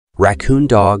Raccoon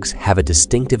dogs have a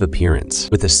distinctive appearance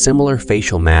with a similar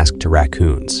facial mask to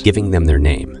raccoons, giving them their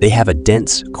name. They have a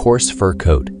dense, coarse fur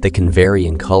coat that can vary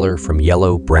in color from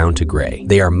yellow, brown to gray.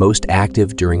 They are most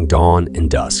active during dawn and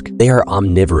dusk. They are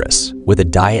omnivorous, with a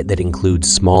diet that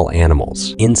includes small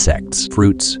animals, insects,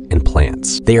 fruits, and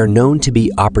plants. They are known to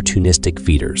be opportunistic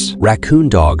feeders. Raccoon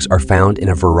dogs are found in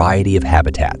a variety of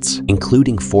habitats,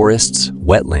 including forests,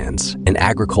 wetlands, and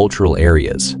agricultural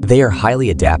areas. They are highly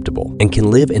adaptable and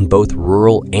can live in both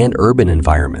rural and urban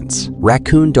environments.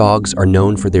 Raccoon dogs are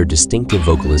known for their distinctive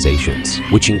vocalizations,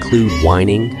 which include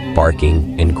whining,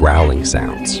 barking, and growling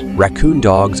sounds. Raccoon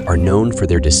dogs are known for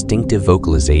their distinctive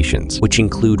vocalizations, which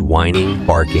include whining,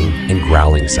 barking, and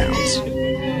growling sounds.